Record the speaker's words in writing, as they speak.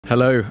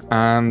Hello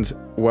and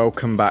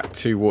welcome back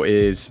to what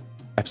is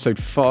episode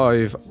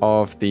 5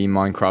 of the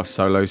Minecraft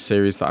solo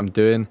series that I'm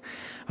doing.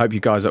 Hope you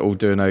guys are all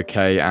doing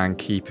okay and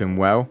keeping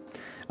well.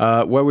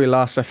 Where we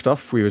last left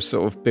off, we were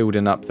sort of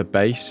building up the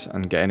base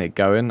and getting it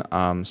going.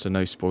 So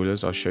no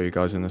spoilers, I'll show you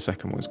guys in a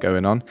second what's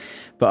going on.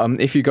 But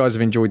if you guys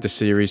have enjoyed the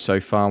series so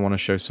far and want to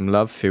show some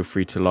love, feel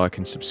free to like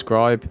and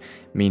subscribe. It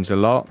means a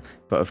lot.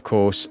 But of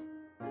course,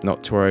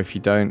 not to worry if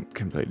you don't,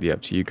 completely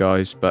up to you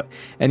guys. But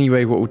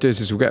anyway, what we'll do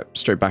is we'll get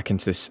straight back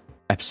into this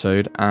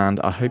episode and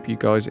I hope you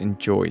guys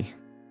enjoy.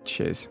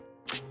 Cheers.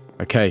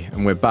 Okay,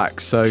 and we're back.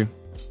 So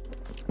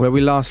where we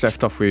last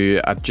left off,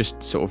 we had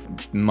just sort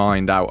of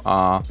mined out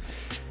our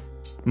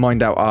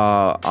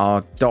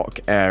dock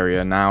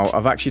area. Now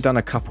I've actually done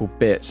a couple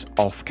bits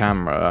off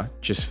camera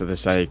just for the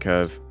sake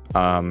of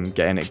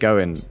getting it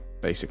going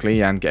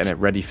basically and getting it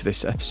ready for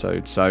this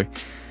episode. So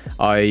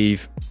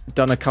I've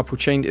done a couple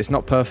changes. It's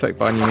not perfect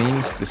by any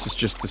means. This is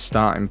just the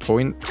starting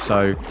point.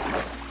 So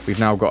we've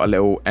now got a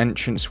little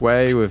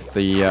entranceway with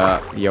the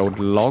old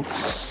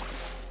logs,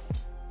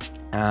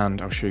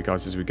 and I'll show you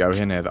guys as we go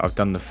in here that I've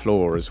done the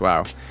floor as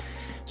well.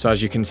 So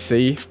as you can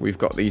see, we've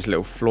got these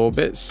little floor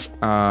bits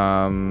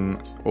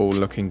all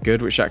looking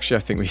good, which actually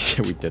I think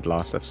we did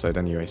last episode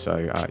anyway, so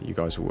you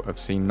guys will have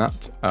seen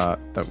that.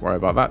 Don't worry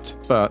about that.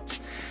 But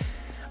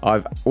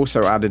I've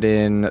also added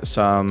in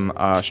some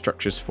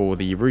structures for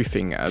the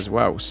roofing as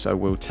well, so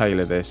we'll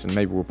tailor this and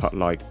maybe we'll put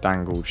like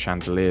dangled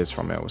chandeliers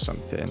from it or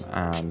something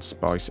and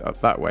spice it up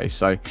that way.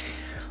 So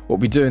what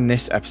we do in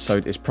this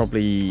episode is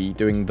probably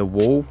doing the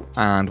wall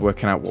and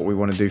working out what we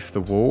want to do for the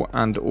wall,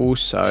 and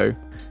also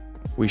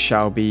we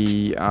shall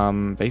be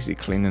basically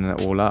cleaning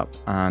it all up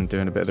and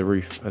doing a bit of the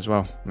roof as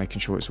well,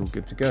 making sure it's all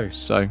good to go.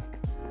 So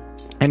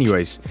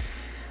anyways,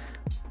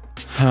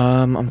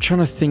 I'm trying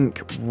to think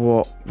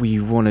what we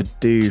want to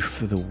do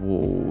for the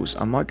walls.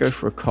 I might go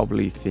for a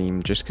cobbly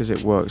theme just because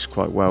it works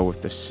quite well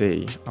with the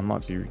sea. I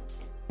might be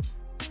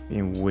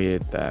being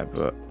weird there,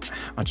 but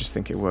I just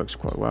think it works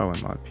quite well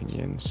in my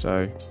opinion.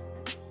 So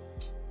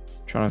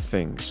trying to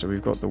think. So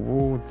we've got the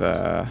wall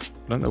there.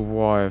 I don't know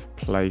why I've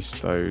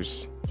placed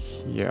those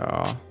here.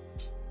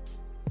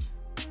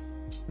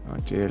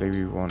 Ideally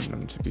we want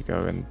them to be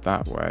going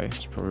that way.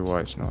 That's probably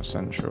why it's not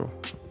central.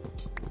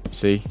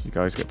 See, you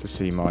guys get to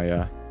see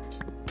my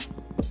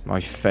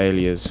my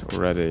failures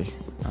already.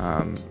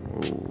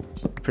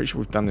 Pretty sure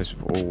we've done this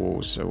with all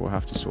walls, so we'll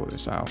have to sort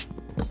this out.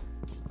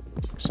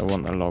 So I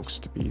want the logs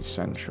to be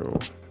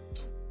central.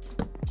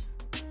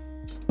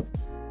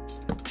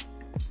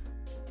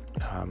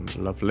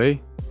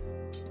 Lovely.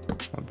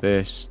 Not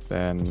this,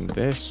 then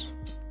this.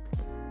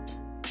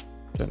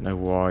 Don't know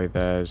why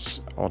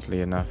there's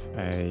oddly enough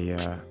a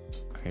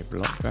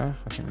block there.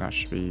 I think that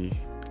should be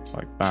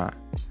like that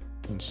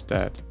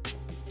instead.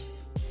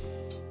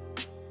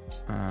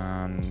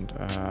 And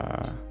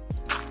that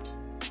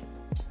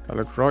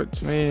look right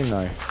to me?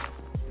 No.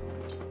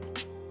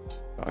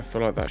 I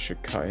feel like that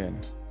should cut in.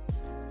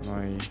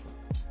 Am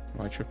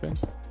I tripping?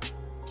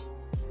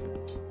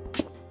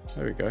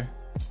 There we go.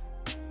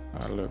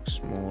 That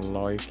looks more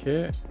like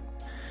it.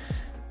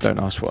 Don't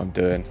ask what I'm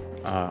doing.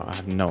 I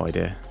have no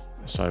idea.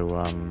 So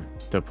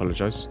do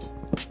apologise.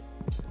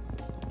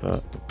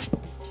 But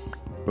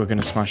we're going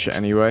to smash it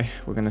anyway.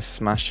 We're going to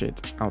smash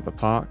it out the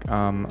park.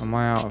 Am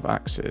I out of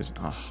axes?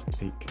 Oh,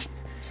 peak.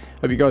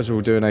 Hope you guys are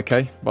all doing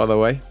okay, by the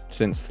way.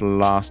 Since the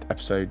last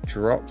episode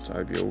dropped, I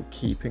hope you're all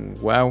keeping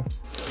well.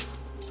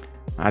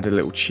 I had a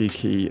little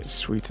cheeky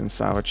sweet and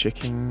sour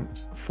chicken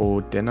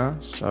for dinner,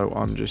 so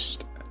I'm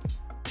just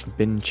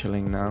bin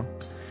chilling now.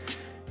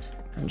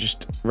 I'm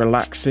just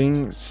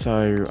relaxing,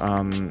 so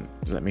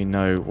let me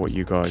know what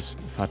you guys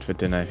have had for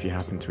dinner if you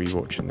happen to be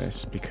watching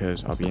this,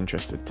 because I'll be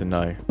interested to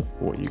know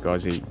what you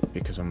guys eat,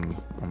 because I'm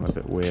a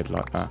bit weird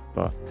like that.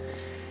 But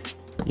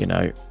you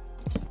know,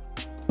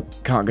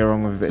 can't go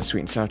wrong with a bit of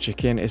sweet and sour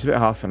chicken. It's a bit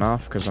half and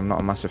half because I'm not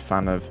a massive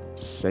fan of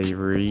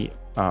savoury,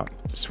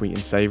 sweet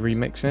and savoury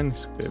mixing.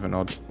 It's a bit of an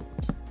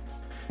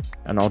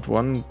odd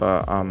one,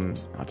 but I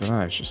don't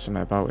know, it's just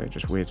something about it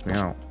just weirds me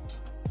out.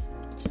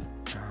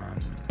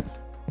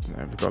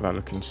 We've got that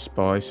looking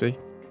spicy.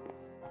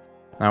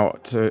 Now,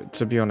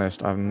 to be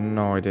honest, I have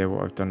no idea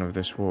what I've done with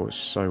this wall. It's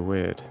so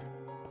weird.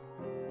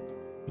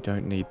 You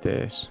don't need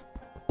this.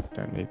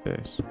 Don't need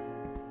this.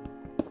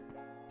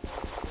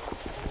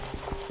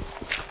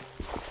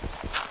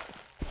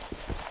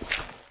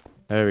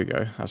 There we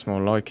go. That's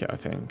more like it, I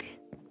think.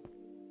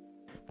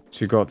 So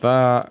we've got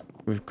that.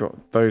 We've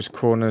got those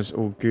corners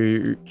all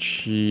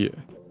Gucci.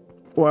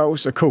 Well,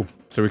 so cool.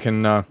 So we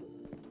can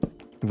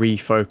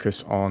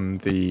refocus on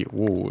the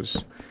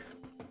walls.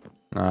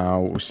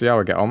 Now we'll see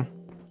how I get on,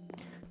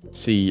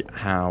 see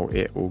how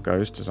it all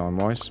goes design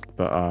wise.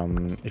 But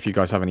if you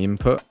guys have any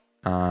input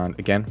and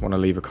again want to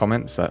leave a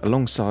comment, so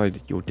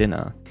alongside your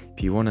dinner,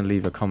 if you want to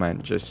leave a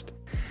comment, just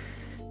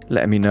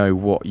let me know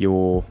what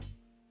your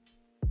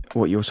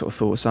what your sort of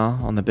thoughts are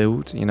on the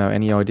build. You know,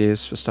 any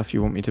ideas for stuff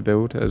you want me to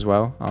build as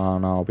well,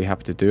 and I'll be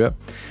happy to do it.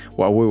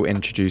 What I will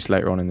introduce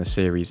later on in the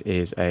series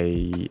is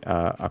a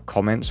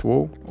comments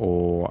wall,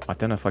 or I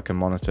don't know if I can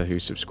monitor who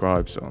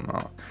subscribes or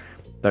not.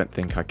 Don't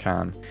think I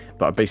can,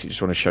 but I basically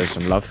just want to show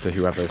some love to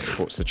whoever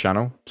supports the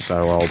channel.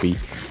 So I'll do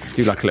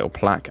like a little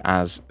plaque,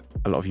 as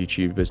a lot of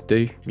YouTubers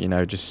do, you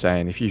know, just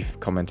saying if you've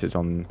commented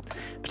on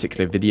a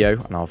particular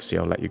video, and obviously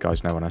I'll let you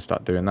guys know when I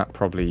start doing that,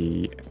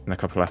 probably in a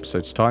couple of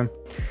episodes time,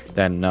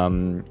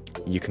 then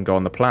you can go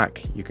on the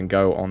plaque. You can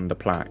go on the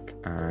plaque,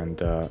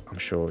 and I'm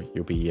sure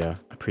you'll be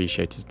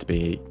appreciated to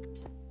be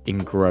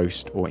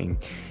engrossed or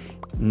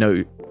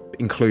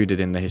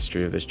included in the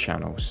history of this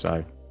channel.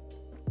 So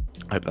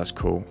I hope that's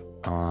cool.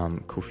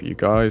 Cool for you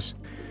guys.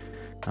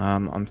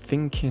 I'm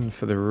thinking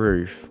for the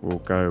roof we'll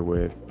go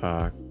with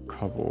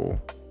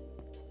cobble.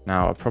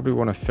 Now I probably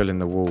want to fill in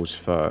the walls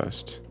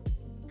first,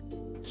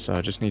 so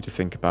I just need to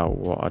think about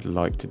what I'd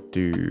like to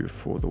do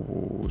for the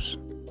walls.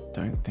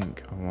 I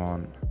think I'm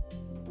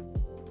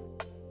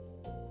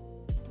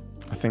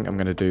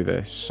going to do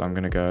this. So I'm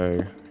going to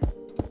go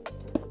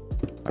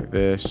like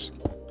this.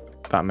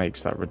 That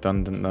makes that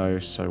redundant though,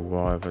 so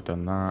why have I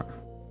done that?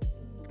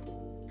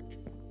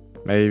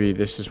 Maybe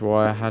this is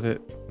why I had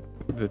it,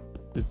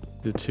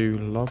 the 2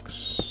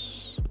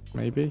 logs,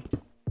 maybe?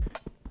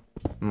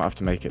 I might have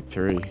to make it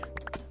 3.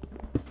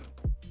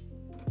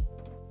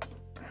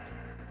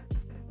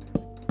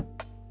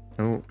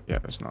 Oh, yeah,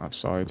 let's not have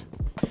side.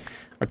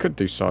 I could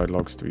do side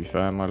logs, to be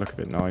fair. It might look a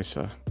bit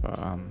nicer, but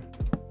I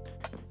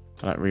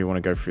don't really want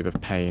to go through the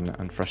pain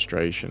and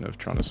frustration of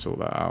trying to sort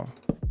that out.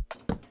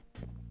 So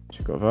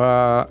you've got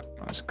that.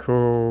 That's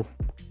cool.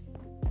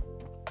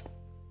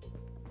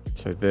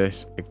 So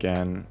this,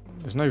 again,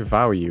 there's no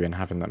value in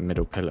having that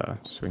middle pillar,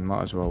 so we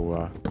might as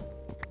well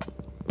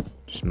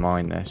just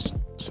mine this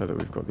so that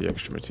we've got the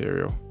extra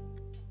material.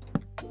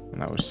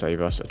 And that will save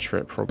us a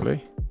trip,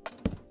 probably.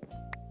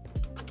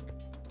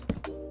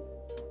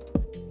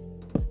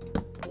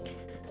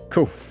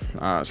 Cool.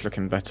 It's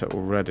looking better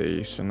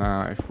already. So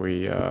now if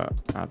we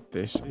add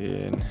this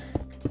in...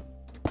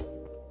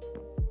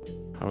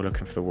 How are we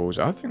looking for the walls?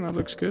 I think that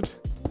looks good.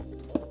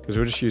 Because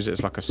we'll just use it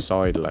as like a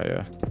side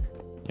layer,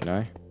 you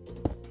know?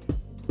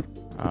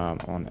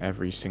 On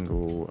every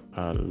single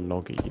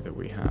loggy that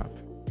we have.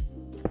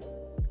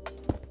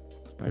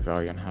 No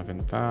value in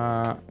having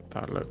that.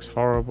 That looks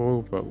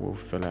horrible, but we'll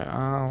fill it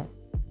out.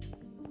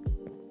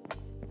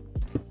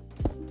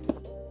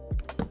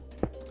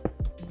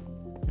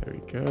 There we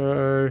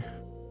go.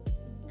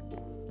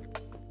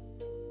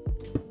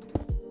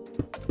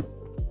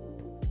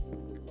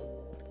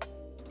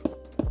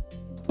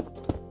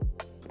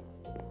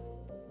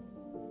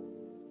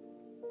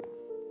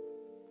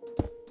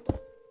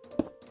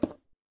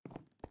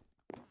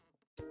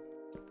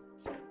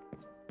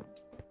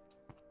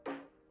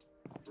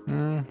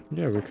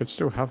 Yeah, we could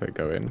still have it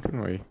go in,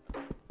 couldn't we?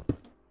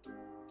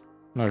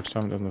 No, because I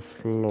haven't done the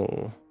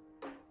floor.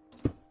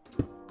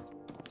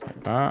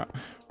 Like that.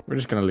 We're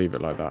just going to leave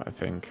it like that, I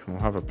think. We'll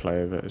have a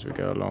play of it as we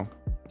go along.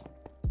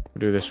 We'll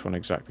do this one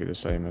exactly the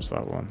same as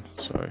that one.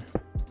 So,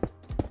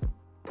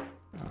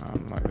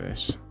 like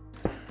this.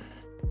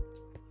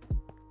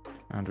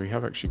 And we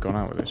have actually gone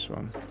out with this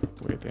one,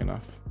 weirdly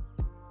enough.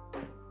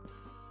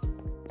 There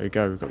we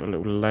go, we've got the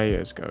little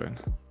layers going.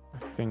 I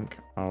think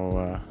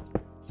I'll...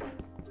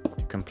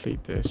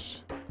 complete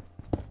this.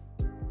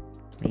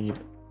 Need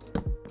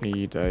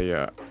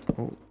a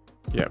oh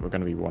yeah, we're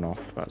going to be 1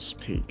 off. That's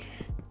peak.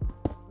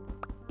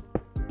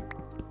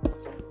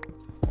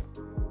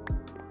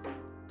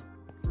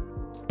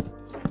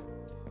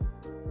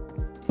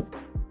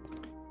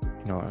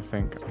 You know what, I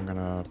think I'm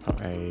gonna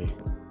put a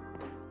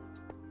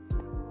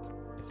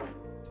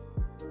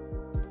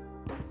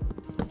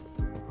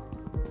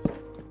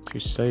to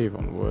save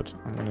on wood.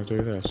 I'm gonna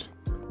do this.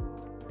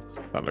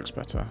 That looks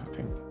better, I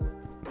think.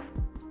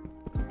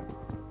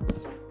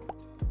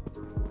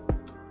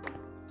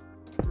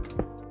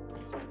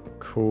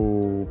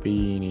 Cool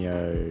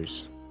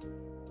beanios.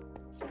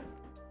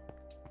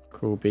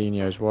 Cool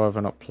beanios. Why have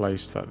I not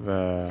placed that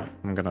there?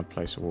 I'm going to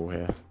place a wall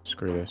here.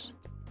 Screw this.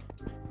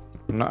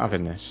 I'm not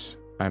having this.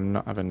 I'm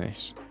not having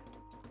this.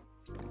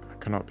 I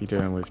cannot be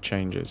doing with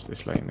changes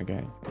this late in the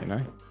game, you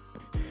know?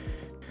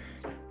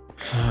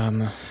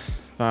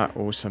 That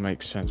also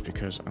makes sense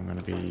because I'm going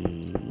to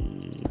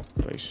be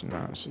placing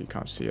that so you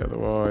can't see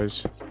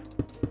otherwise.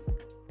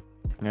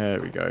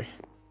 There we go.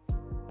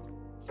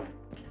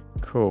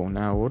 Cool.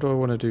 Now, what do I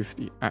want to do for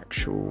the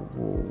actual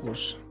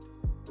walls?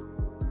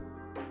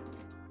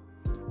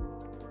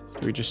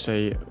 Do we just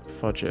say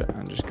fudge it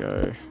and just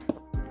go...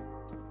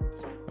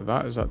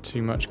 Is that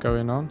too much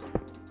going on?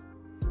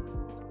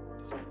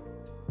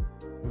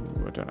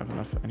 Ooh, I don't have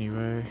enough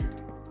anyway.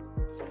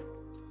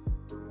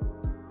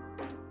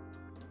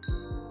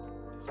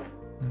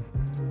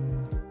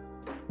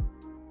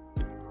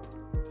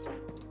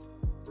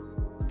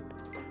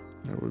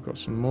 Oh, we've got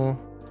some more.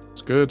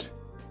 It's good.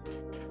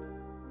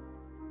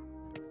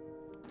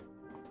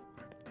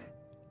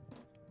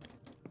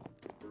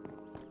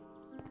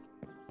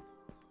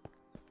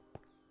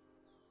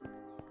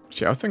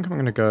 Actually, I think I'm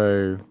going to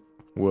go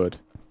wood.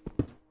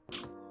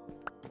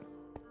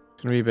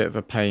 It's going to be a bit of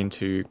a pain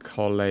to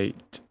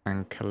collate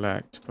and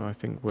collect, but I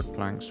think wood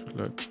planks would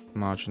look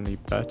marginally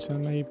better,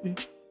 maybe.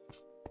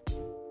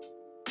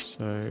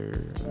 So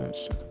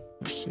let's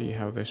see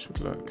how this would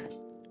look.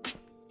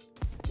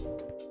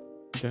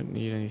 I don't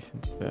need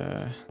anything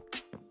there.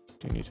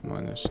 Do need to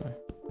mine this though.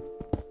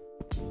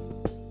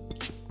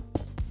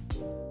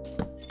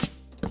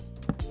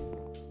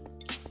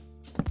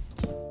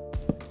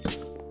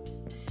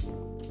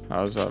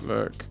 How does that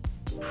look?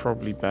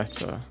 Probably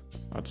better,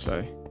 I'd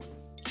say.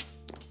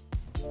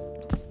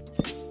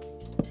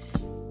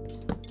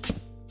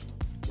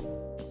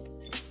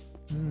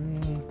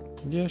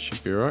 Yeah,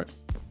 should be alright.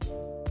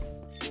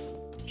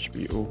 Should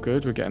be all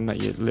good. We're getting that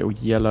little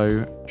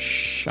yellow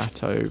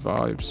chateau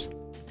vibes.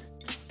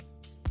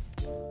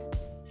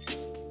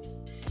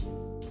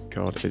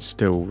 God, it's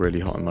still really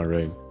hot in my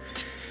room.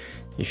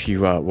 If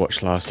you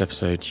watched last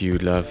episode, you'll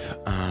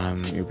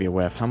be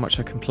aware of how much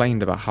I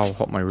complained about how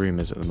hot my room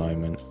is at the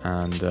moment.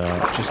 And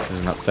just as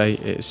an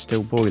update, it is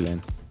still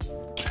boiling.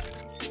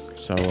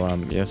 So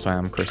yes, I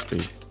am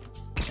crispy.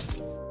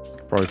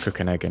 Probably cook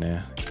an egg in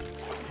here.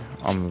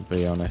 I'm gonna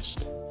be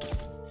honest.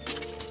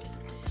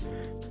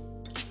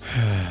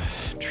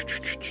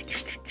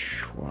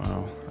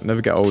 Wow, I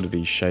never get old of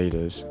these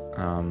shaders.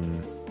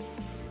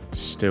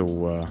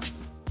 Still,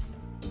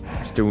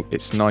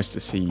 it's nice to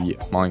see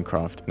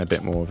Minecraft in a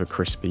bit more of a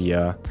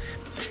crispier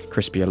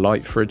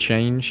light for a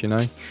change, you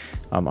know.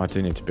 I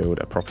do need to build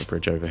a proper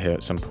bridge over here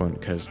at some point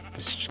because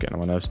this is just getting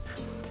on my nerves.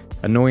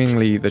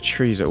 Annoyingly, the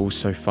trees are all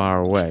so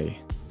far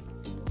away.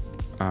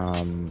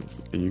 Are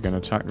you going to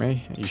attack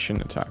me? You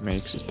shouldn't attack me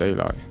because it's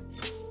daylight.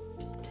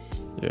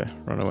 Yeah,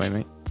 run away,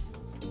 mate.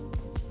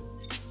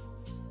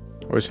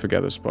 I always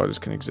forget that spiders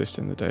can exist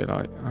in the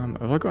daylight.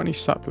 Have I got any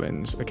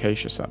saplings?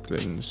 Acacia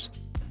saplings.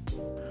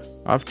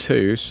 I have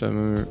 2,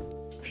 so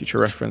future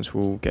reference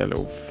we'll get a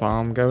little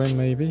farm going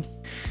maybe.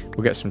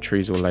 We'll get some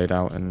trees all laid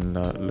out and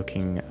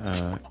looking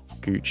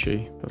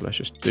Gucci. But let's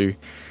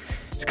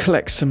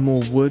collect some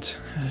more wood.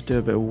 Do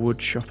a bit of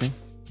wood shopping.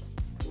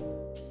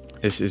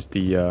 This is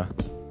the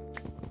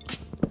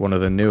one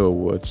of the newer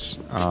woods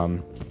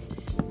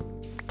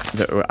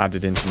that were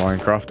added into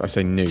Minecraft. I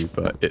say new,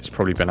 but it's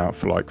probably been out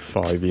for like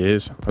 5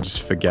 years. I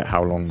just forget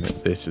how long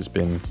this has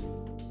been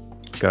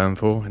going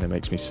for, and it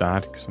makes me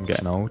sad because I'm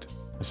getting old.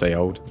 I say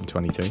old, I'm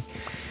 23.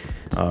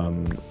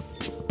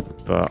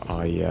 But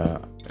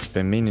I've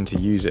been meaning to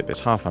use it, but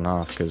it's half and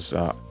half because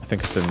I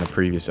think I said in the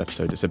previous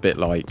episode, it's a bit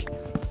like...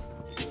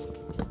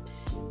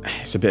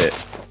 It's a bit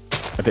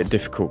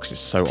difficult because it's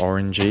so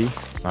orangey.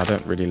 I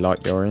don't really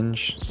like the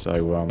orange,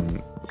 so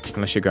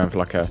unless you're going for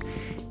like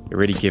it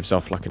really gives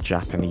off like a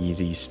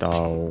Japanesey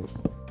style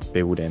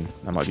building.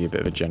 That might be a bit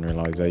of a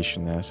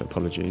generalization there, so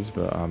apologies,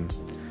 but I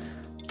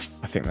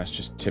think that's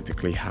just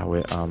typically how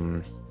it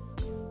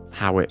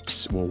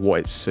what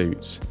it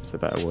suits is the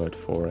better word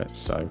for it.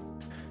 So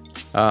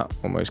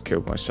almost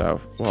killed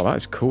myself. Wow, that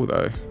is cool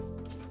though.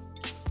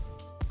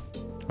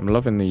 I'm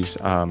loving these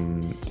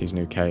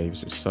new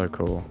caves. It's so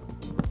cool,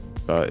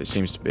 but it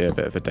seems to be a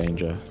bit of a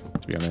danger,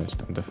 to be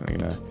honest. I'm definitely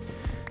gonna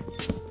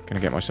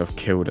get myself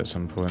killed at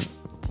some point.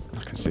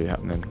 I can see it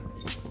happening.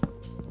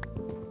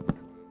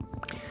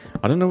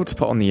 I don't know what to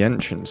put on the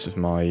entrance of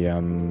my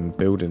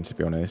building, to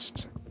be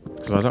honest,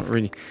 because I don't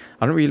really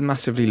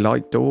massively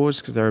like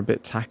doors because they're a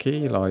bit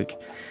tacky. Like,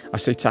 I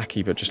say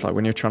tacky, but just like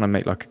when you're trying to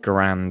make like a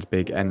grand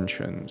big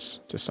entrance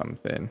to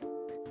something,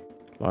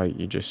 like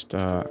you just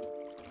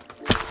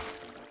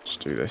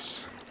do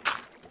this.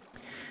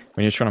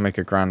 When you're trying to make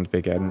a grand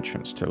big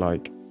entrance to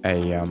like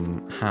a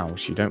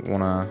house, you don't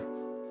want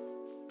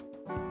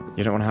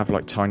to have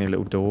like tiny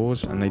little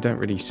doors, and they don't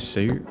really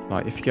suit.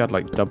 Like if you had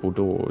like double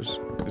doors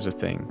as a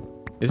thing.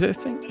 Is it a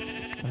thing?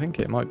 I think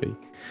it might be.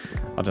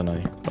 I don't know,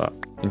 but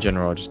in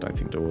general I just don't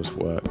think doors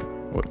work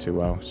too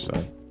well, so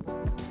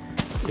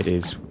it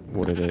is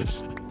what it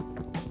is.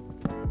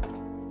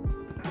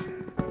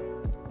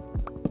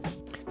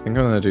 I think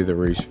I'm going to do the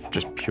roof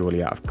just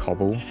purely out of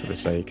cobble for the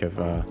sake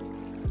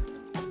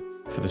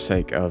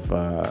of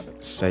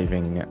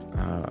saving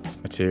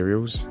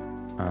materials.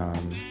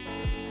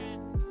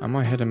 Am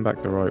I heading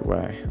back the right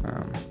way?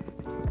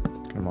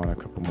 Gonna mine a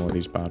couple more of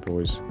these bad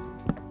boys.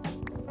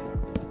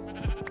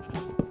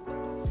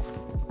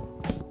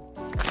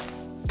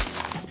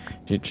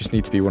 You just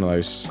need to be one of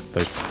those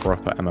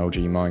proper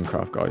MLG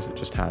Minecraft guys that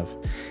just have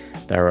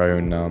their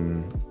own.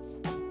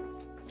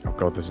 Oh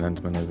god, there's an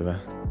Enderman over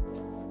there.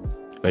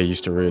 They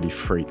used to really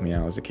freak me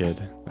out as a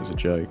kid, as a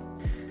joke.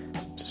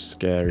 Just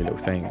scary little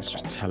things,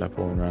 just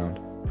teleporting around.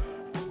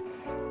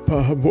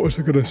 But what was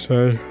I gonna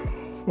say?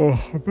 Oh,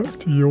 I'm back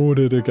to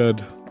yawning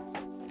again.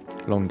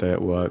 Long day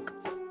at work.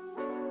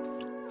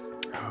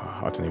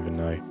 Oh, I don't even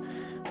know.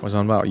 What was I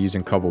on about?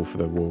 Using cobble for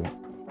the wall.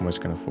 I'm almost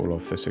gonna fall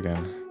off this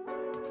again.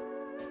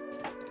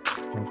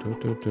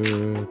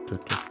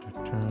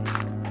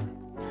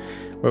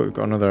 Well, we've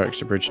got another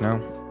extra bridge now.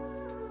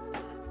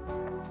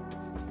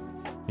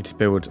 Need to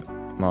build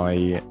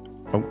my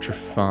ultra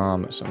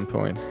farm at some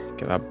point.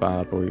 Get that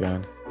bad boy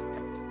going.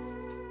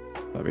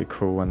 That'd be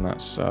cool when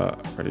that's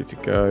ready to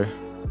go.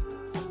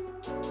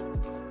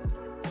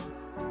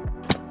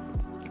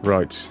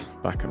 Right,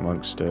 back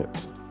amongst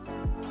it.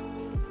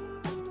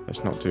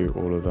 Let's not do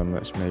all of them.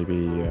 Let's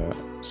maybe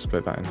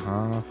split that in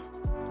half.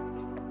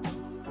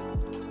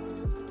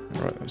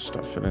 Right, let's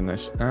start filling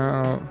this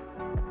out.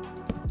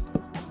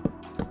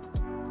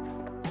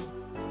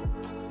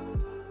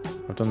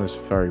 I've done this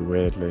very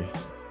weirdly,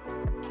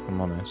 if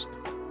I'm honest.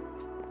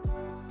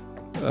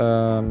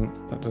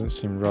 That doesn't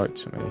seem right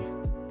to me.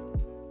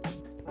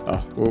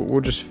 Oh,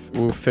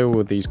 we'll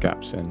fill these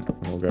gaps in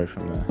and we'll go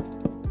from there.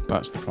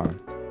 That's the plan.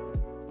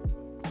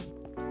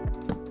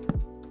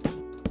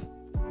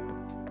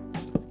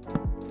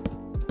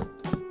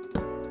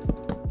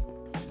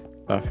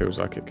 That feels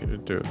like it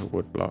could do it with a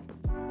wood block.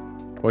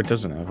 Well, it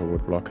doesn't have a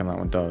wood block and that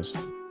one does.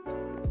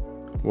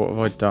 What have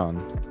I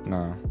done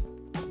now?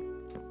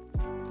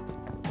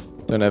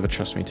 Don't ever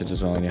trust me to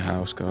design your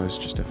house, guys,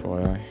 just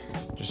FYI.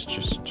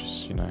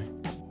 Just, you know.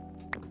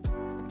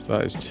 So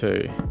that is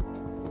 2.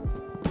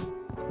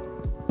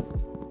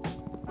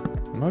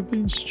 Am I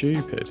being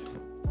stupid?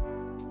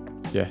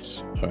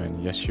 Yes,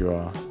 Owen, yes you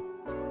are.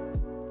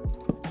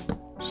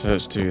 So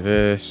let's do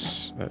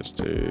this, let's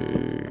do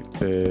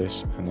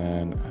this, and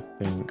then I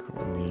think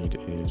what we need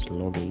is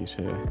loggies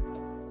here.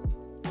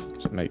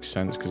 So it makes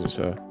sense because it's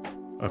a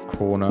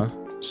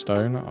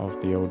cornerstone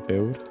of the old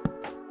build.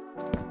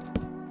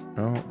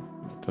 Oh,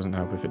 it doesn't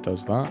help if it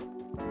does that.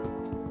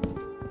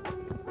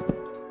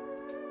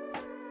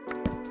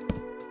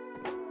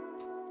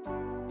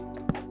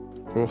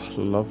 Oh,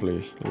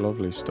 lovely,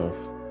 lovely stuff.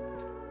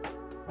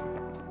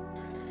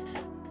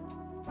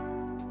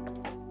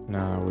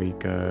 Now we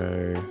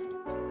go...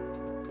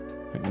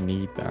 don't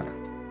need that.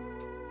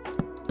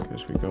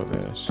 Because we got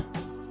this.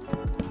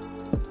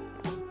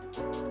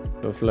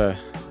 Lovely.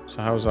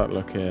 So how's that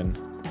looking?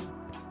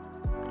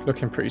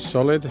 Looking pretty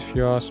solid, if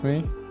you ask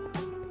me.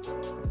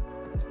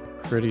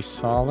 Pretty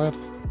solid.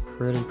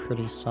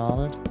 Pretty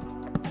solid.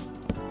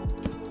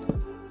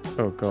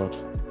 Oh god. I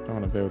don't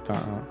want to build that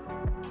out.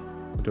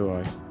 Or do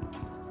I?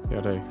 Yeah,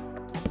 I do.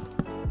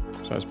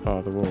 So that's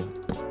part of the wall.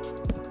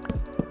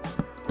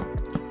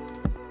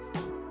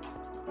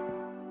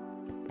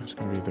 That's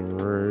going to be the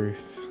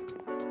roof.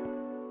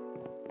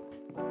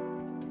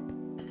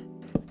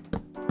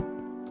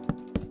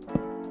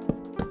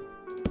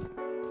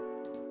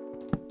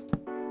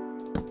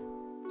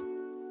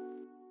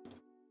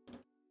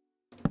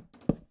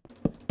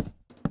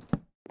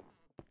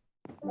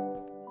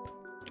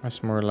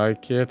 That's more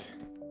like it.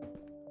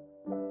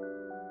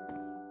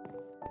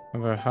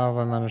 Although, how have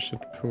I managed to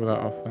pull that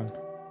off then?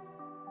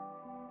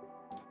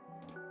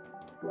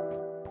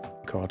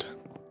 God.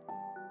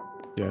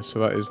 Yeah, so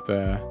that is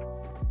there.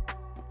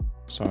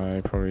 So I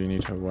probably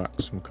need to whack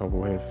some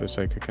cobble here for the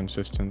sake of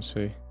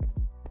consistency.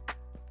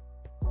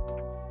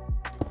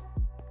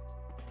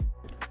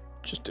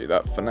 Just do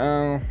that for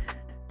now.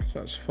 So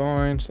that's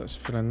fine. So let's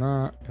fill in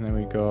that. And then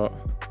we got...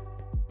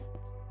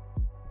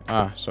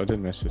 ah, so I did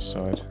miss this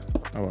side.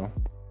 Oh well.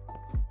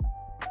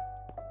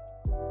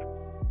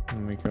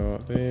 And we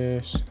got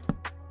this.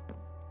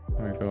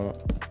 And we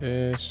got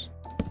this.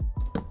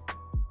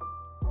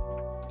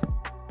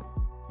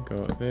 We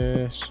got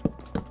this.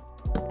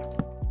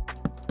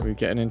 We're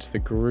getting into the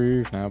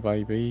groove now,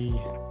 baby.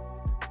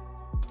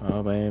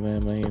 Oh, baby,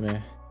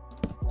 baby.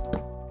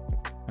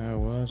 How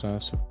was I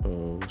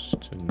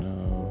supposed to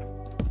know?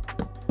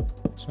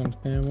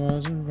 Something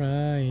wasn't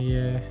right,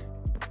 yeah.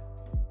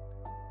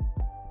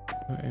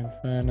 But in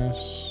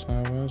fairness,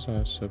 how was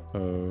I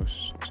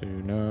supposed to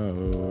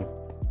know?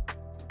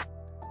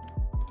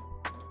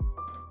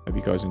 Hope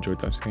you guys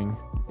enjoyed that singing.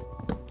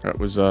 That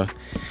was, I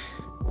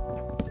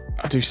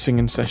do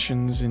singing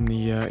sessions in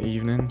the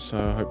evening, so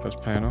I hope that's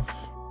paying off.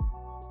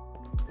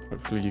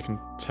 Hopefully you can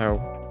tell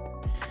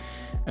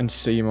and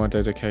see my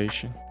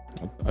dedication.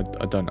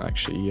 I don't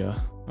actually, I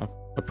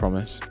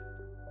promise.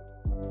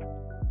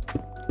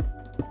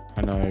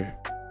 I know.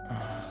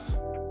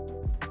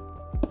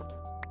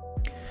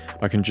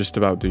 I can just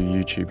about do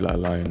YouTube, let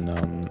alone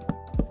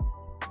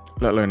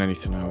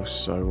anything else,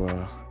 so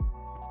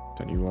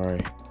don't you worry.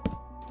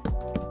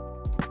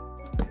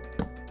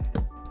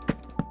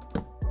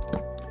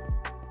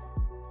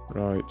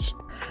 Right.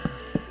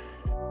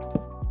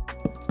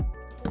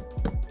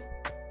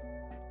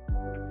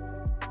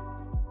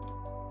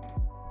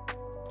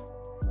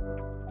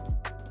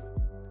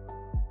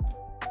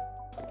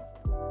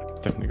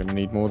 Definitely going to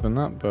need more than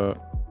that, but,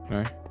 you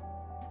know.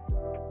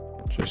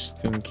 Just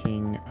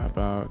thinking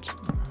about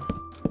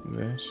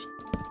this.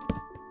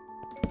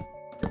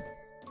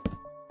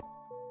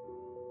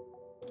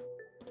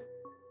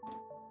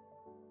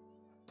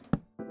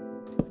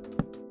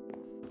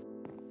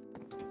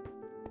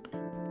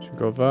 So we've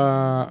got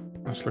that.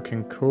 That's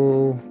looking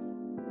cool.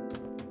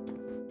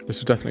 This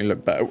will definitely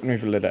look better when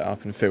we've lit it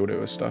up and filled it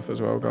with stuff as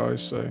well,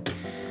 guys. So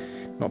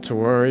not to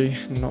worry.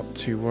 Not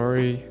to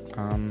worry.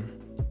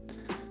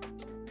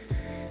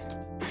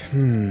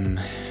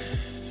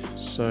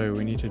 So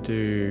we need to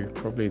do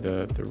probably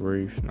the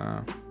roof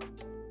now.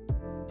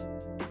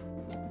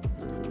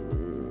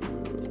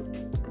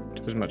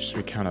 Do as much as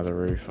we can of the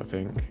roof, I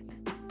think.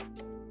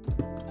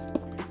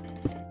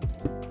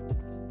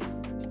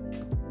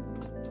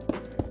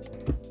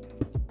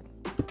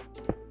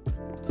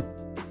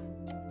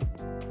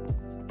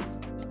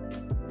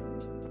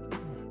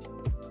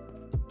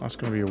 That's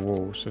going to be a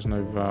wall, so there's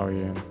no value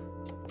in.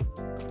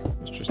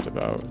 It's just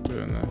about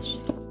doing this.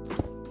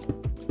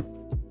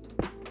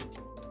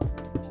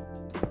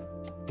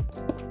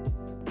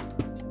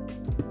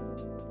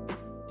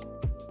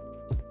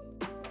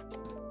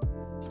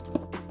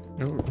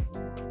 Ooh.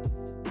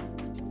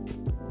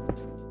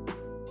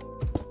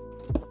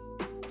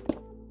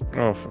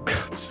 Oh, for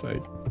God's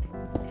sake.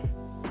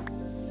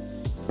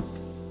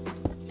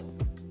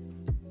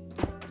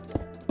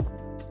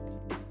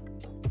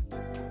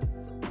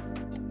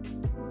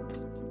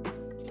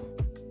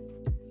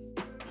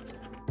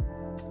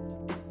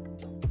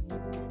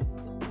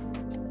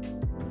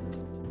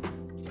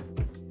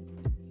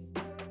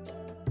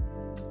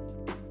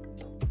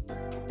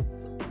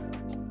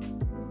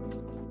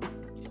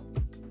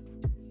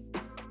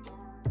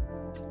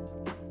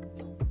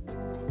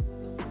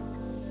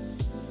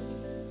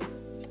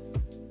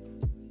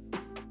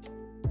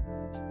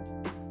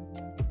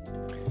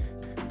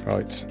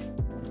 Right.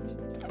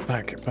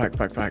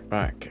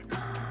 Back.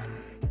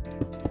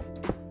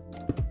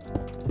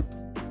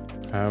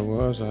 How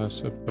was I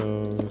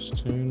supposed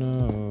to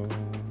know?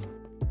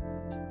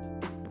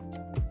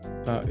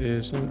 That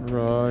isn't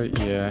right,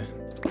 yeah.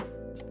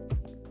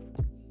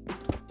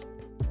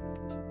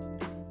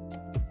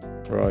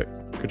 Right,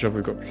 good job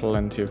we've got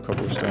plenty of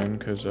cobblestone,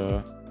 because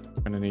I'm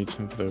going to need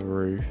some for the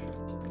roof.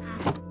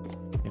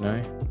 You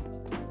know?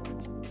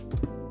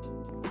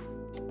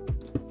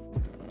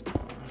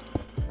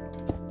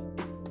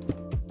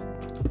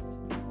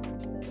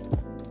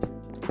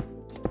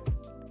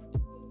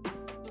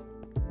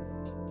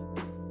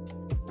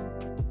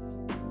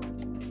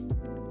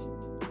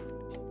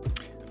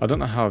 I don't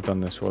know how I've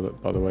done this,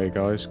 by the way,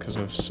 guys, because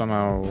I've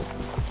somehow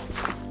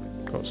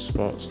got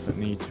spots that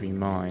need to be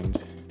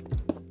mined.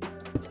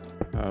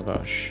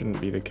 That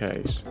shouldn't be the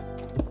case.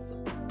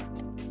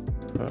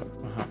 But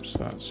perhaps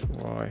that's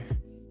why.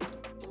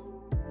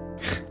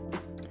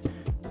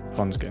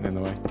 Pond's getting in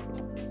the way.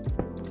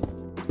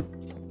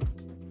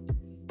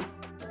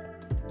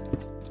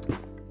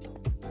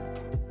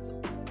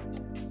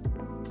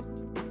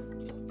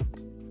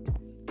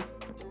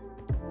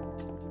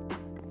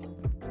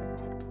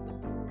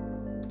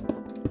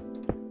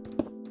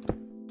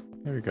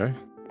 There we go.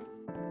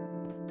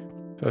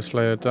 First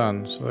layer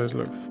done, so those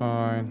look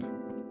fine.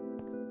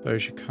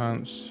 Those you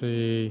can't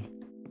see,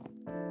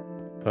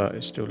 but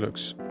it still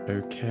looks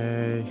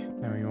okay.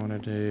 Now we want to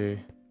do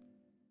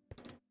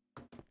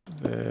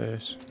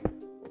this.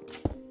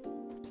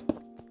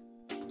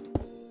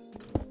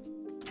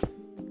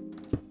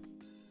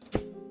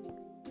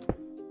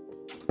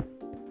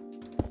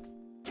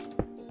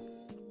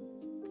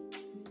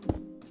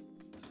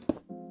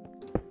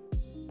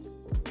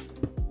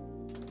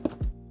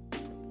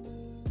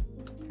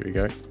 Here we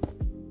go.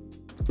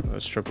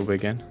 Let's struggle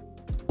again.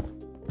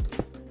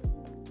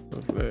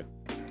 Lovely.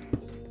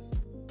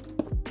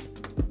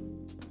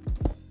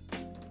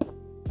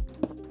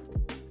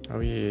 Oh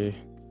yeah.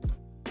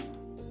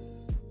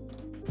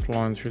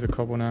 Flying through the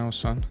cobble now,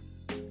 son.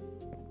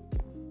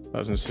 That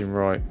doesn't seem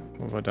right.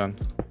 What have I done?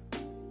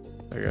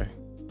 There we go.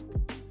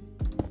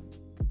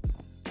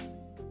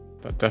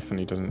 That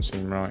definitely doesn't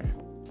seem right.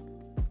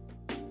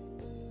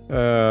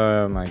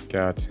 Oh my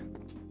god.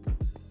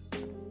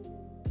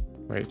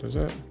 Wait, does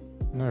it?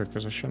 No,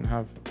 because I shouldn't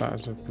have that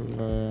as a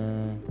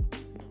blur.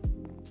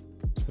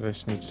 So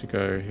this needs to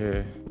go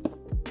here.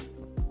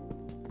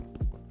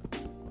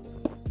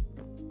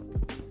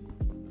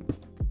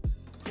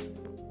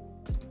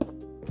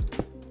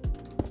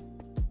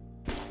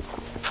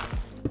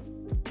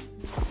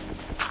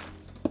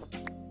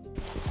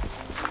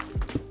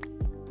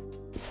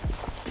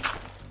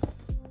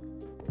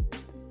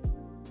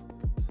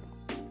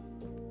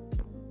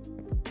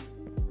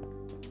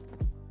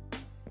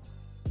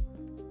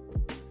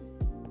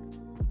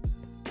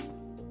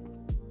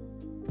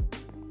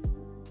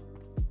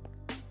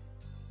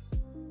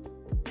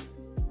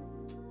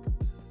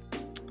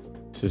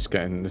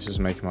 This is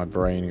making my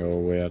brain go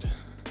all weird.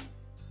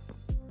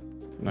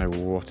 Don't know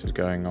what is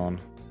going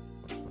on.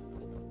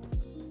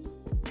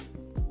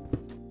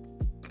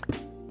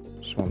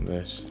 Just want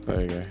this.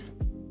 There you go.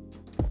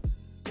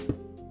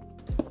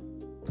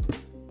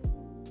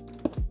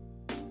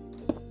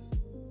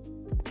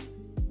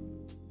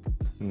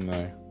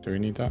 No. Do we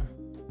need that?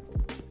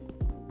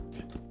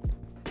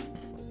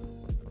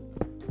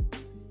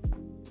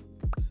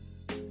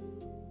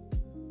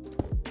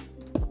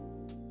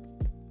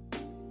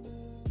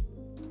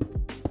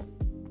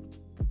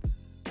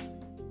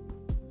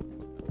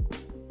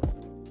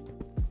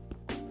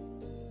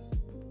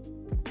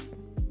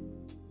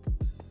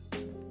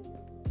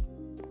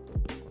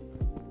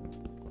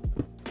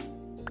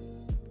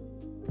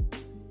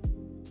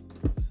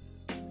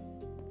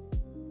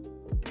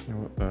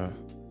 What the?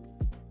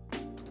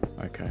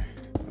 Okay,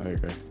 there you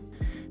go.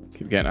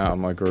 Keep getting out of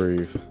my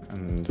groove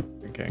and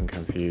getting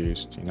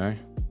confused, you know?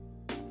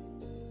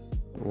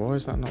 Why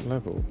is that not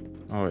level?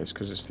 Oh, it's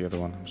because it's the other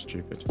one. I'm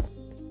stupid.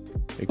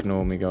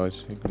 Ignore me,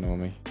 guys. Ignore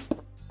me.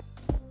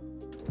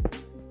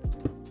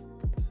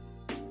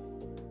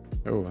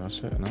 Oh, that's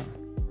it, isn't it?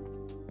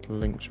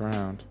 Links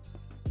round.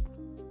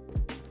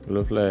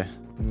 Lovely.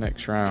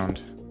 Next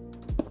round.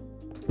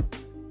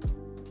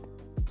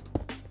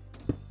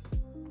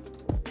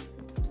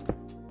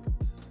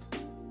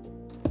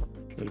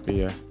 Should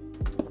be a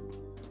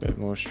bit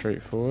more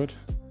straightforward.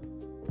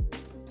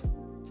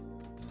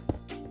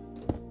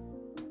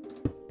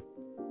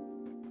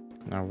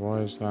 Now, why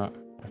is that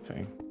a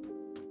thing?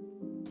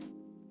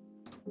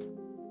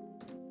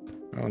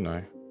 Oh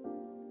no.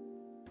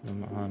 I'm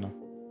not high enough.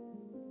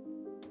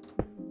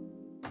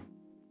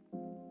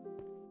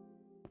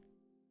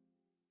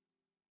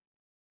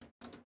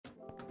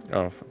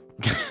 Oh,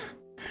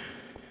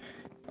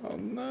 oh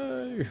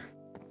no!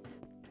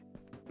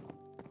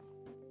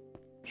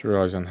 Just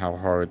realising how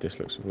horrid this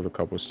looks with all the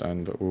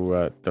cobblestone, but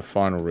we'll, the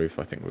final roof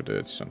I think we'll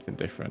do something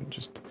different,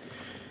 just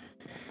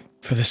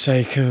for the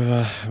sake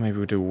of, maybe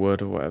we'll do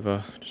wood or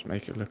whatever, just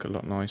make it look a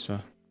lot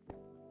nicer.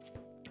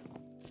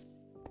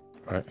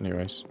 Right,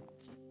 anyways.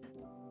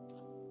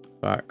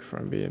 Back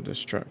from being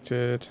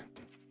distracted.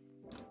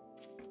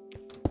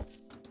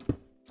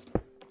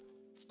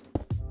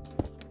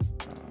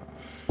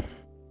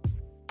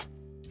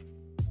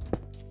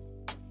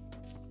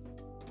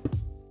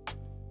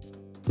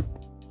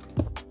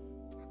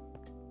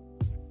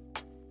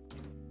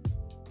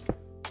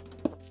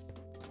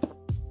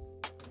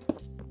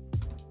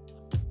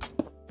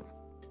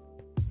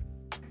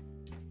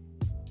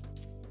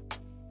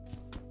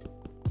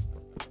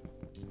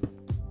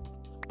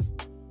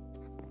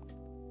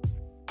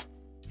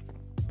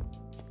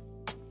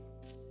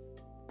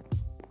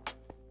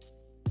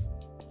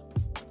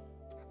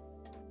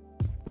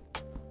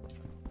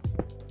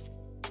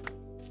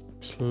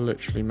 This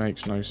literally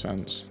makes no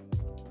sense.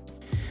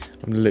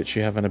 I'm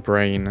literally having a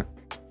brain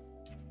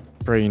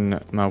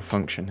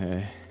malfunction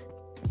here.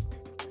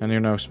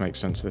 Anyone else make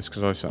sense of this?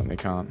 Because I certainly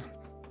can't.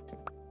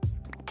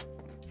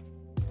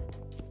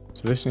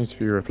 So this needs to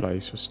be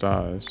replaced for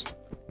starters.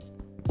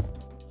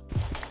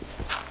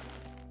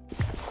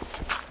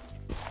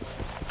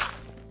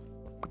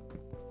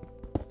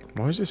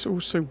 Why is this all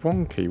so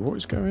wonky? What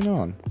is going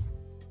on?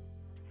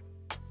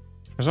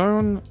 Was I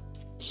on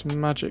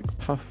some magic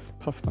Puff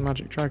the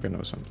Magic Dragon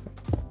or something?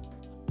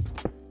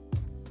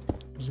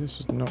 Because this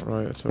is not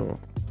right at all.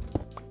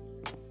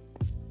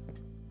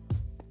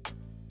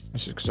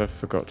 This is because I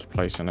forgot to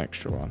place an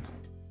extra one.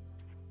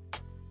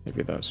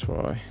 Maybe that's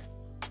why.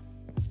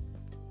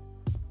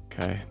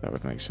 Okay, that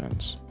would make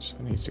sense. So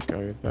I need to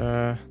go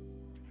there.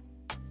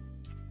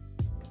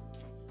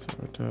 So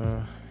I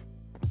would,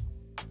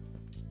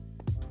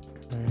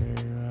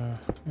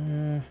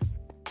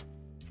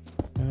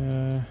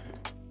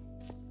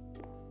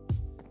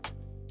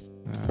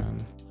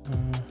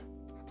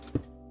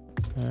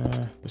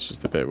 this is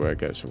the bit where it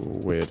gets all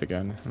weird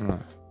again. Right.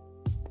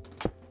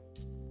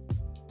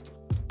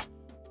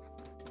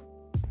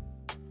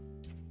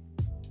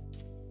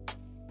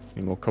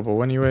 Need more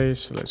cobble anyways,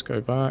 so let's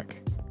go back.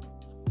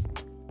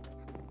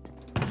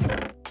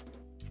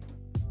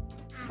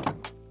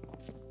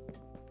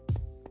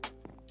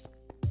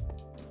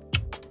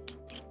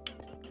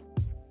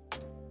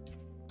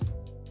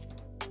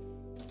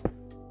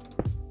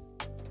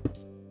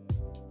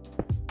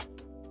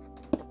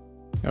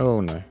 Oh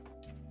no.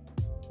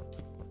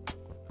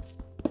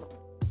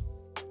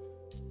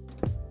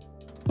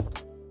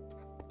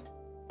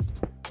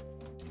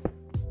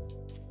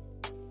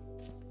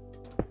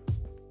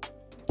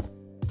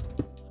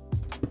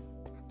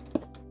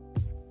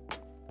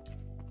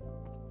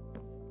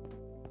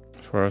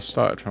 That's where I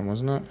started from,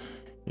 wasn't it?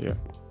 Yeah.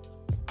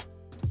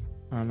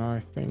 And I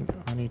think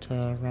I need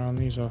to round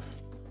these off.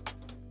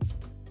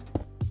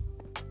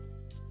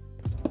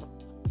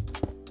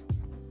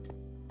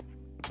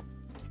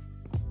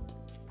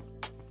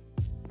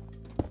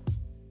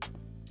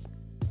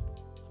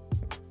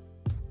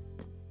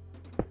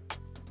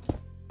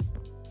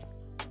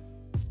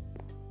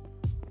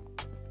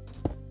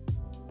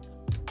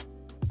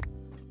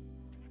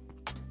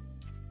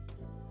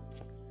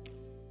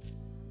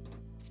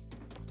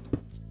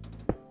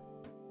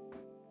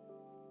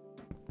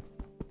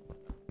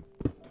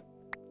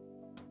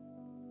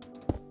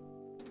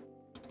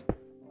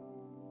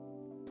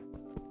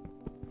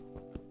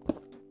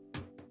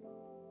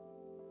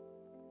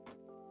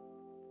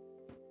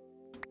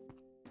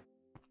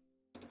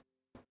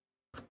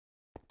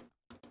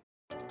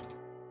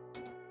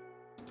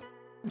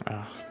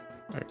 Ah,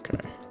 okay.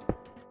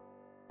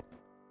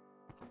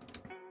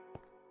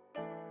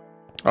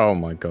 Oh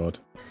my god.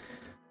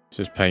 This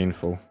is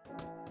painful.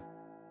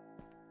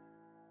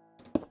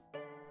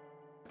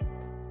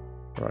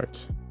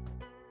 Right.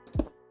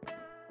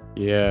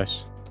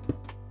 Yes.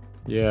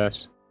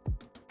 Yes.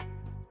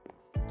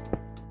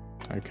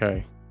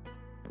 Okay.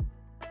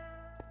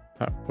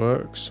 That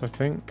works, I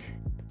think.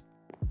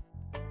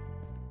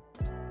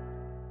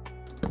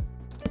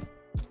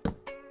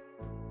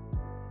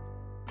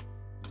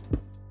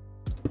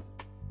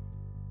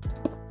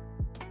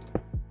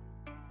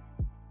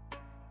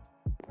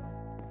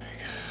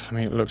 I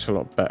mean, it looks a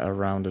lot better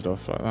rounded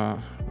off like that.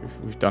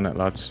 We've done it,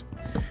 lads.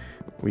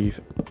 We've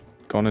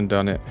gone and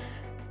done it.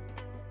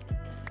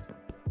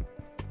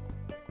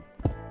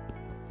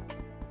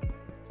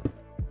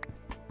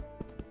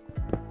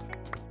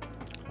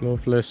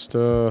 Lovely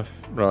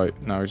stuff. Right,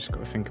 now we just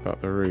got to think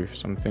about the roof.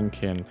 So I'm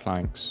thinking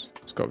planks.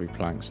 It's got to be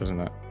planks, doesn't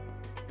it?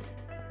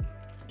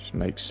 Just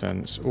makes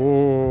sense.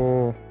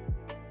 Oh,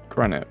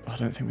 granite. I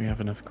don't think we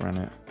have enough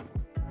granite.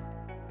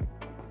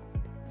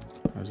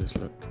 How does this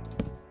look?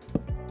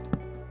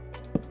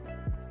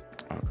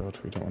 Oh god,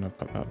 we don't want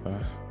to put that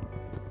there.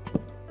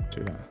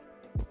 Do that.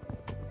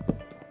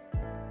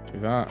 Do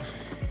that.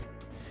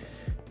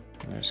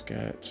 Let's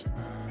get...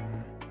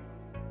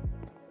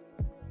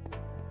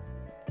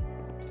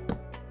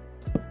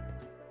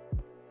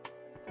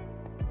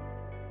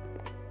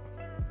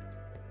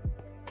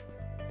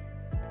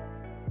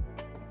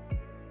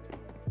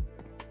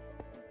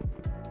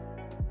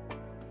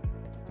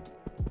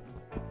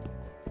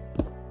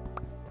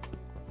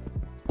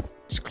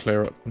 just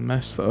clear up the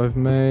mess that I've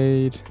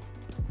made.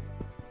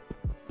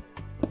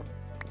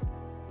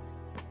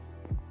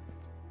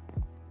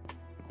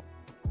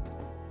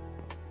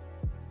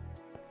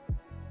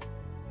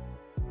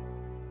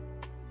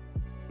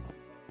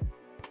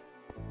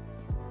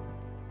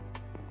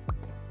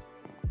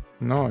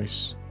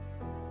 Nice.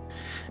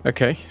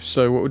 Okay,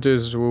 so what we'll do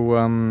is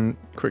we'll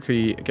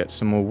quickly get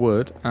some more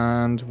wood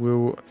and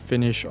we'll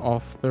finish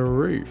off the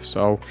roof.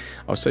 So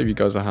I'll save you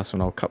guys a hassle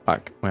and I'll cut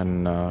back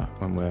when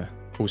we're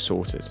all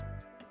sorted.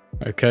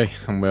 Okay,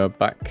 and we're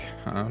back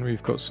and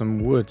we've got some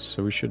wood,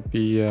 so we should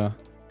be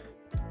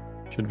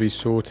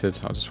sorted.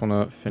 I just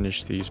want to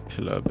finish these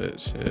pillar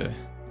bits here.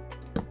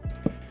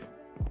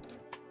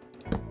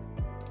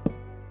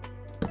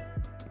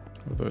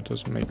 Although it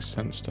does make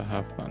sense to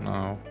have that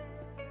now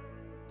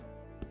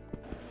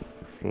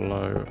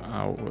flow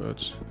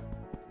outwards.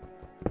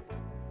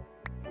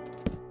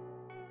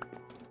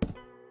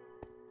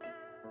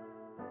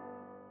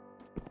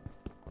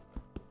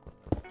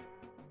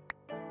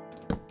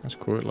 That's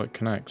cool, it like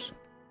connects.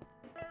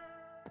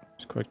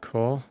 It's quite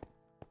cool.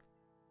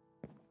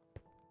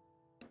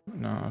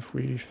 Now if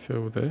we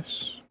fill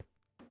this,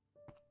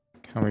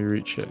 can we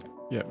reach it?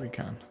 Yeah, we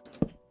can.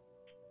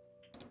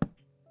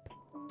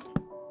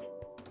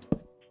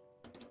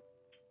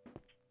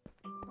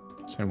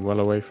 So well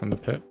away from the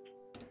pit.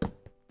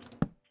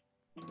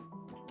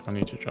 I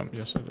need to jump,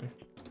 yes I do.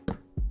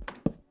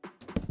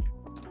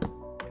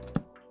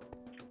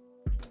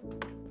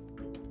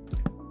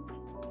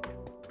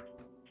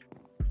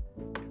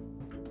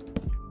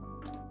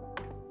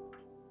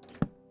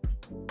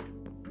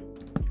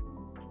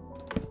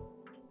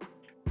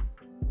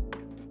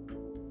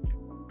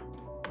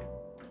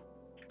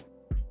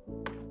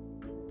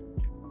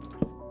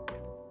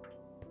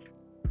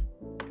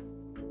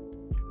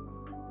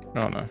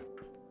 Oh no. I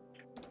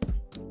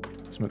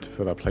was meant to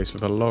fill that place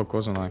with a log,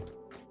 wasn't I?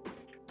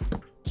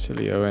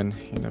 Silly Owen,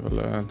 you never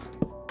learn.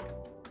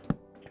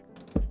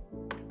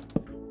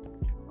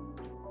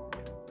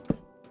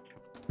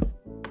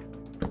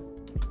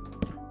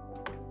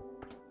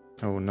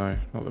 Oh no,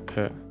 not the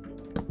pit.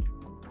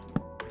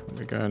 Can't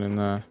be going in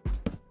there.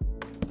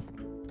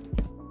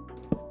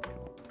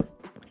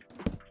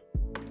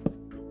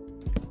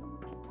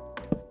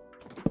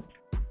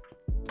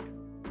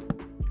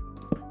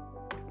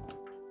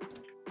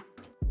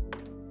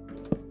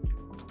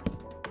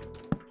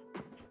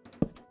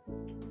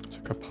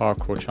 A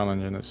parkour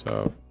challenge in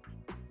itself.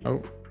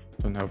 Oh,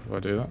 doesn't help if I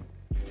do that.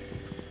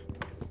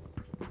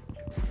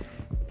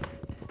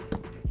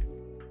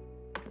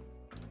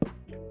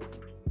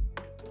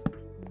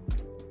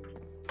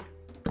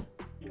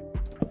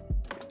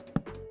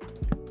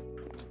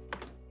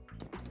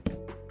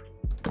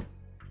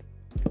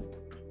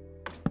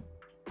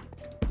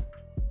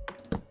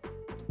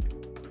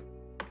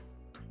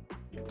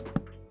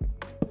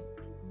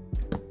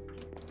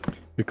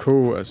 Be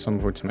cool at some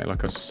point to make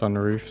like a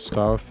sunroof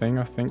style thing,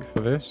 I think, for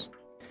this,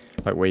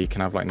 like where you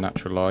can have like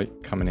natural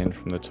light coming in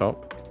from the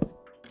top.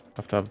 I'll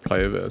have to have a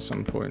play with it at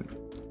some point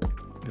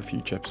in the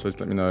future episodes.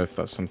 Let me know if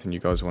that's something you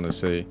guys want to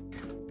see.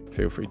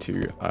 Feel free to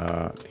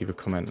leave a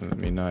comment and let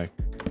me know.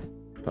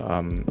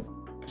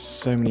 But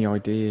so many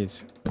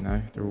ideas, you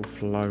know, they're all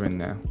flowing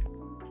now.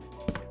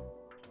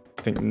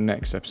 I think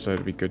next episode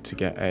would be good to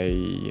get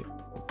a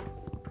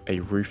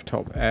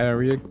rooftop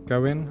area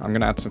going. I'm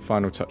gonna add some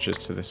final touches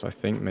to this, I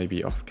think,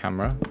 maybe off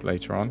camera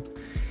later on.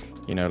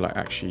 You know, like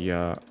actually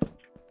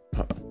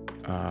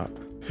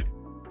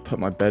put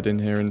my bed in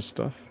here and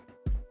stuff.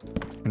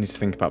 I need to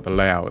think about the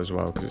layout as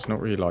well, because it's not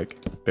really like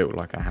built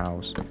like a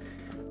house.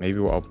 Maybe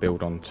what I'll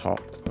build on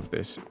top of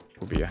this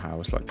will be a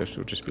house. Like this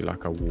will just be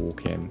like a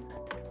walk-in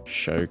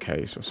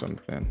showcase or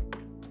something.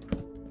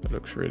 That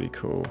looks really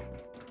cool.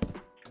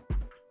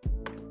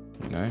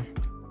 You know?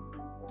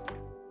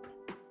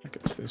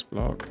 Get to this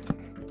block.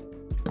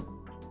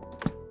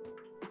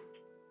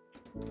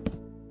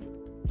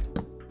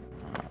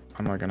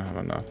 Am I gonna have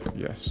enough?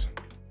 Yes.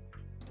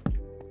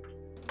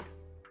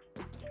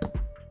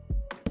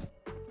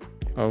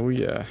 Oh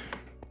yeah.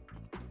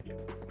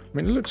 I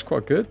mean, it looks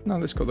quite good now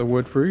that it's got the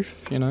wood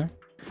roof, you know.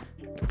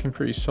 Looking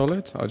pretty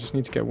solid. I just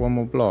need to get one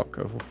more block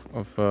of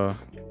I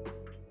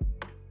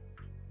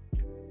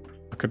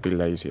could be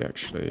lazy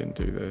actually and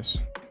do this,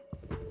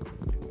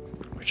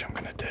 which I'm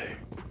gonna do.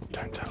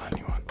 Don't tell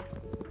anyone.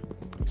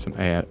 Some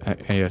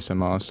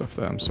ASMR stuff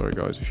there. I'm sorry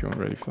guys if you aren't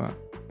ready for that.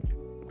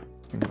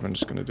 I think I'm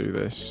just gonna do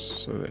this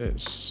so that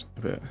it's a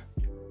bit,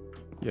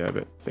 yeah, a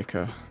bit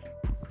thicker.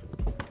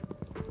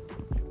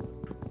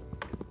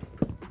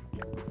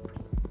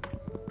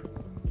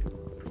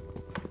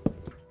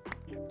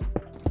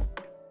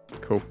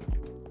 Cool.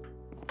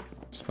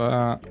 So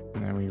that,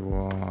 and then we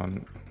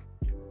want,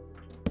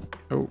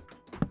 oh,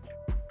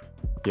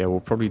 yeah, we'll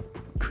probably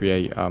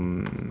create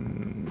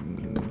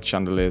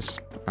chandeliers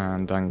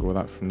and angle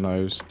that from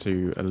those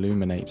to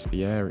illuminate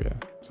the area.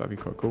 So that'd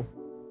be quite cool.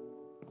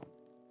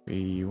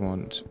 We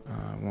want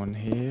one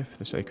here for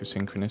the sake of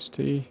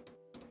synchronicity.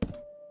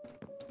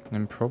 And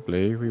then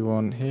probably we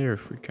want here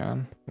if we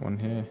can. One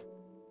here.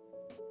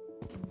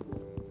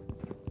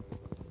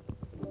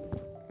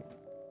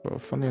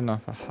 But funny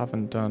enough, I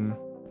haven't done...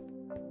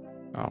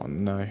 Oh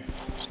no,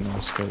 there's no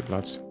escape,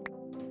 lads.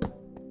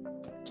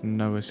 There's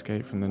no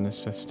escape from the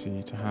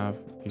necessity to have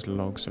these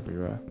logs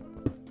everywhere.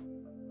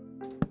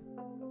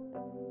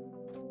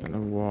 Don't know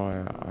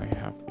why I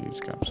have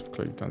these gaps. I've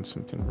clearly done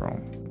something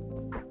wrong.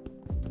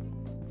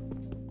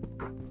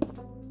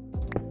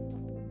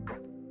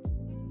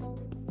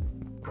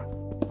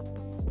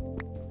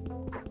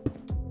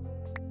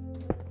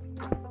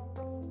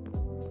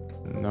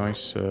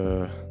 Nice,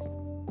 yeah,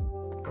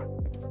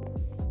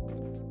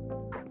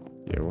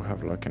 we'll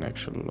have like an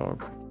extra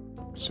log.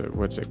 So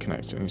where's it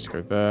connected? It needs to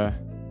go there,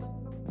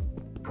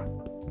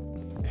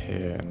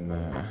 here and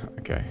there.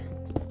 Okay.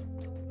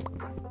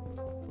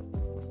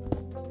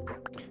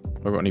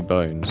 Have I got any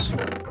bones?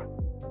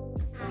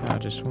 I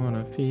just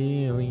wanna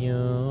feel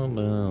your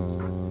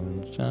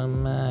bones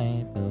on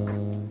my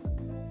bone.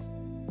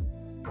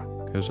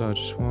 'Cause I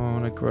just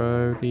wanna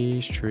grow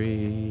these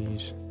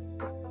trees.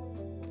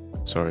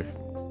 Sorry,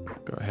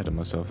 got ahead of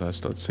myself there,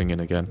 started singing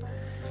again.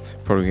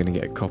 Probably gonna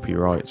get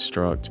copyright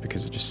struck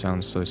because it just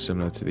sounds so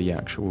similar to the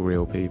actual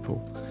real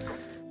people.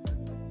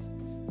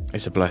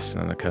 It's a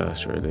blessing and a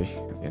curse really,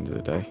 at the end of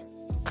the day.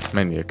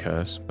 Mainly a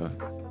curse, but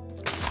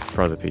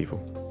for other people.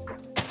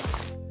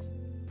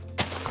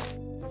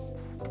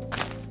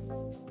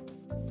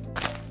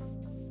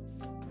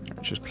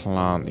 Just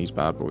plant these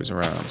bad boys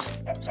around.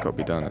 It's got to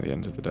be done at the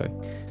end of the day.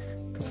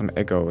 Got some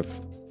egg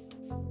with.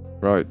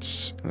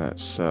 Right,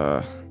 let's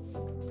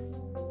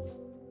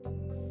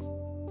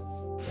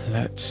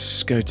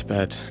go to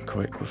bed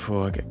quick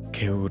before I get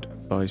killed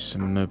by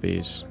some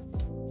mubbies.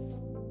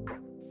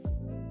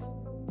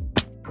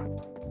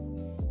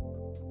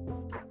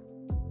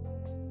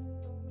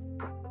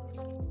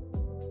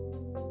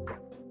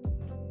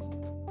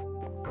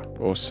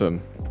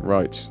 Awesome.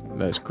 Right,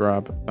 let's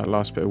grab that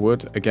last bit of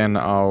wood. Again,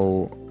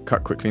 I'll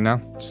cut quickly now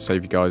to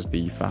save you guys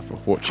the faff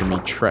of watching me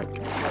trek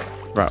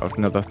for about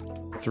another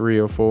 3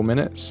 or 4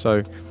 minutes.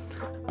 So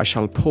I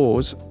shall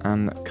pause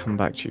and come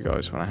back to you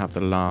guys when I have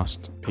the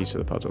last piece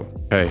of the puzzle.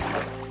 Okay,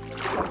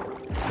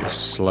 we're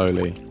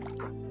slowly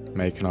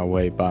making our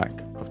way back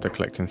after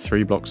collecting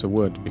 3 blocks of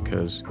wood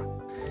because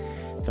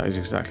that is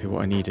exactly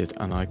what I needed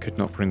and I could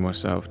not bring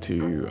myself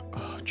to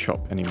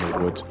chop any more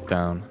wood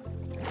down.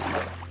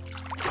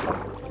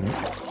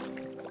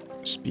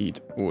 Speed,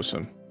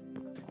 awesome.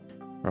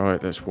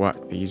 Right, let's whack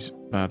these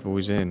bad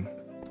boys in.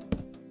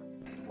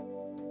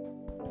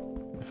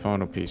 The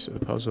final piece of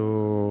the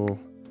puzzle.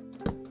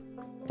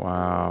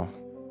 Wow,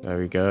 there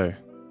we go.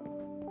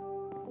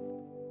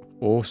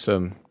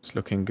 Awesome, it's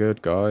looking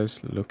good,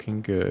 guys,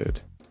 looking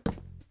good.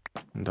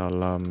 And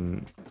I'll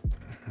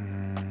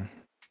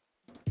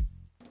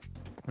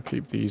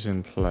keep these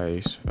in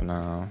place for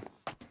now.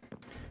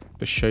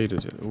 The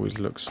shaders, it always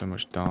looks so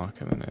much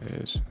darker than it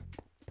is.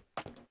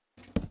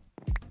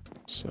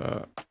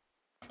 So,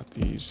 add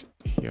these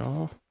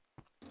here,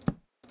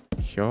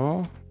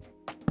 here,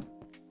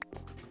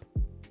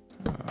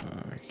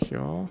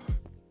 here.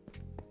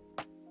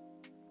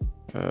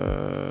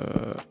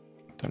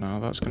 Don't know how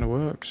that's going to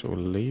work, so we'll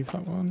leave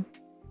that one.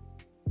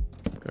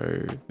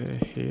 Go there,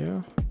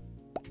 here.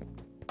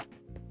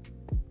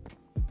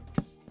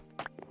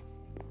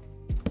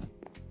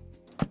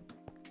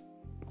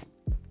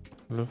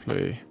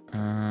 Lovely,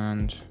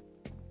 and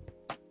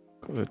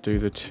got to do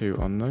the 2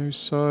 on those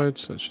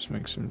sides. Let's just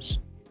make some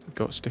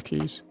got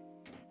stickies.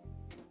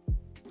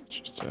 Let's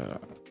just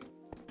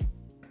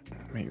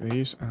make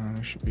these, and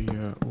we should be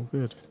all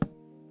good.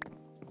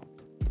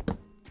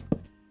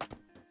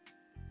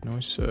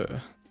 Nice.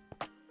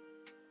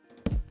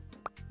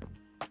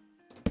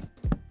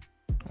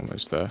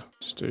 Almost there.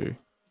 Just do.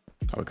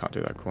 Oh, we can't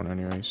do that corner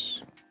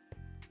anyways.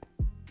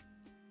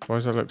 Why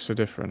does that look so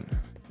different?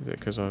 Is it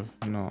because I've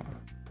not?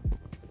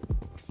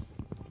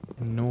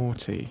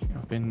 Naughty.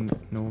 I've been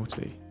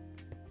naughty.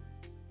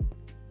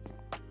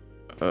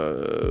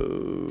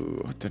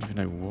 I don't even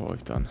know what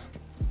I've done.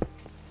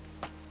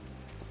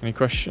 Any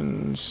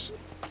questions?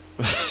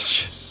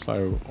 It's just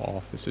so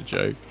off. It's a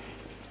joke.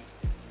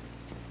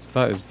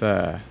 So that is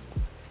there.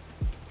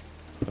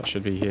 That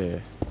should be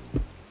here.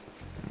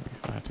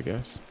 If I had to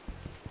guess.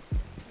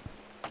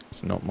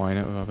 Let's not mine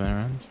it with our bare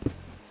hands.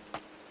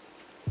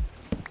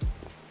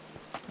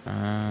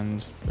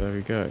 And there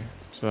we go.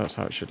 So that's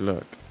how it should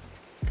look.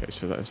 Okay,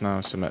 so that is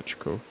now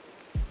symmetrical,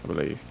 I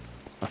believe.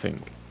 I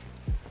think.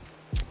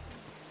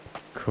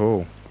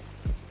 Cool.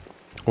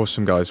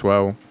 Awesome, guys.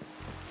 Well,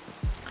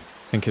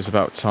 I think it's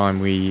about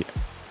time we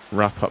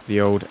wrap up the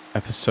old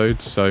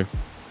episode. So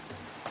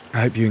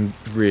I hope you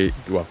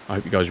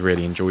guys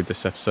really enjoyed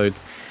this episode.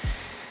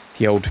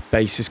 The old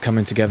base is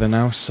coming together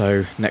now,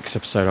 so next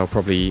episode I'll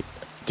probably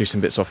do some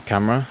bits off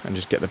camera and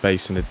just get the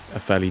base in a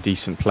fairly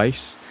decent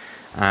place.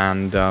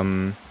 And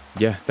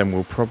yeah, then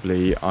we'll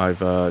probably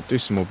either do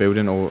some more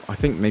building, or I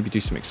think maybe do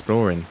some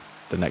exploring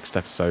the next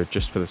episode,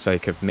 just for the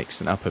sake of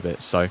mixing up a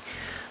bit. So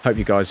hope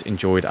you guys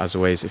enjoyed. As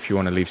always, if you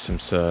want to leave some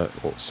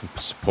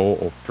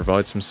support or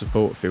provide some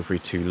support, feel free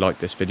to like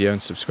this video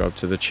and subscribe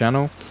to the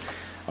channel.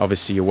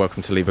 Obviously, you're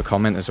welcome to leave a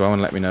comment as well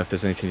and let me know if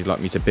there's anything you'd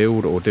like me to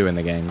build or do in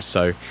the game.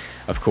 So,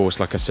 of course,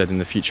 like I said, in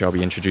the future I'll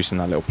be introducing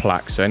that little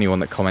plaque. So anyone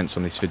that comments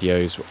on these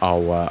videos,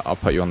 I'll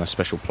put you on a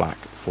special plaque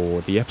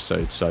for the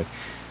episode. So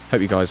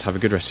hope you guys have a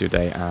good rest of your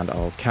day, and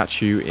I'll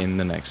catch you in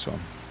the next one.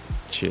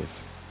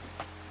 Cheers.